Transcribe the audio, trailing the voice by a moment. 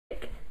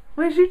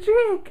Where's your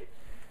drink?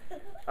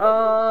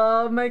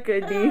 Oh my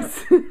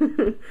goodness.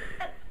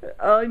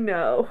 Oh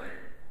no.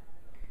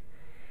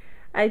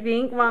 I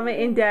think Mama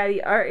and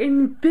Daddy are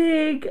in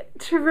big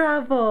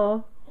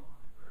trouble.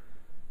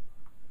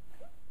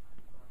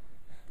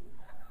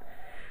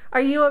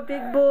 Are you a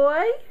big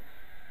boy?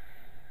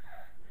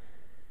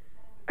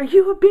 Are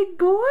you a big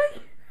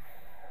boy?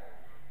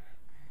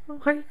 Why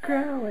are you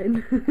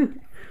growling?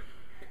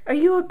 Are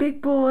you a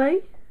big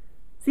boy?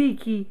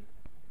 Zeke.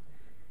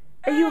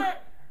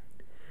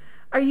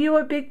 Are you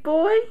a big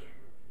boy?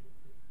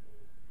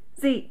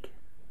 Zeke.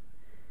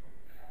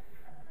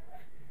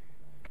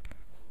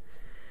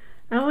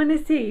 I want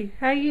to see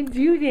how you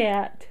do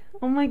that.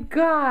 Oh my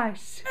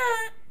gosh.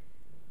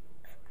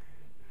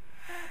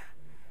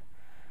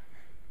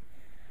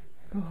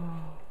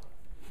 Oh.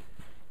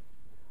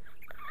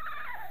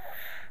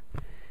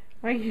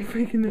 Why are you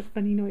making that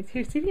funny noise?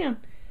 Here, sit down.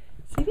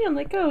 Sit down,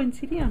 let go and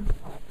sit down.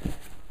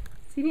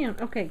 Sit down.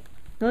 Okay.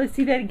 Now let's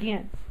see that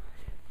again.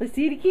 Let's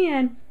see it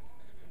again.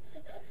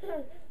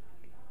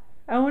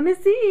 I want to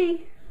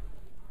see.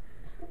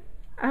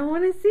 I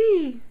want to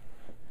see.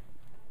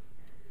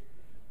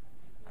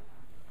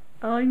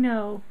 Oh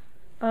no.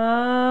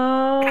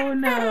 Oh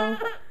no.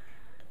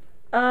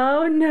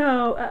 Oh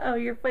no. Uh-oh,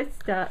 your foot's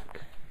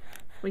stuck.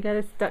 We got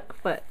a stuck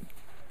foot.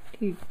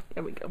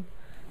 There we go.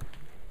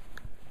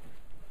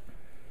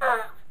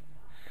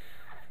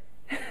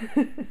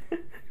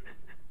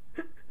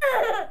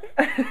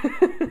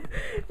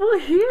 Well,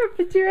 here,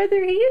 put your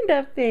other hand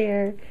up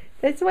there.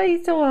 That's why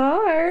it's so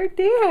hard.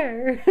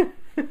 There.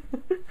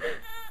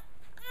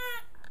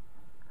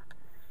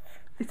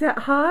 Is that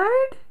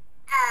hard?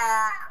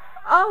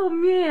 Oh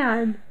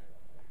man.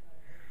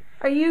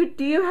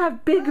 Do you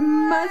have big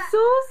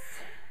muscles?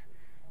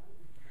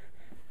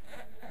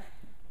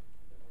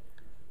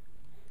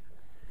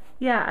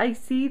 Yeah, I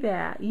see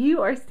that.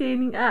 You are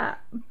standing up.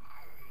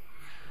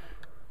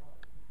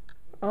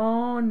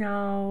 Oh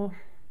no.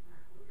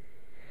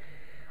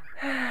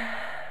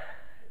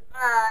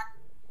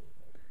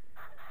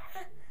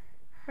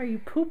 Are you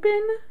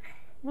pooping?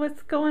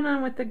 What's going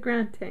on with the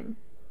grunting?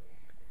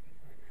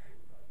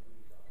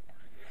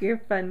 You're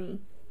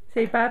funny.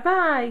 Say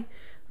bye-bye.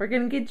 We're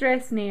gonna get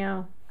dressed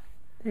now.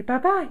 Say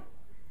bye-bye.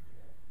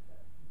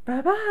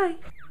 Bye-bye.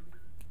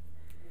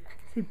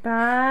 Say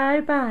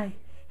bye-bye.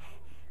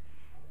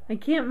 I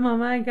can't,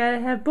 Mama. I gotta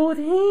have both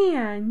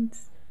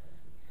hands.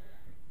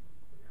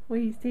 What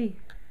do you see?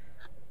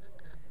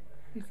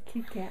 There's a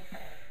kitty cat.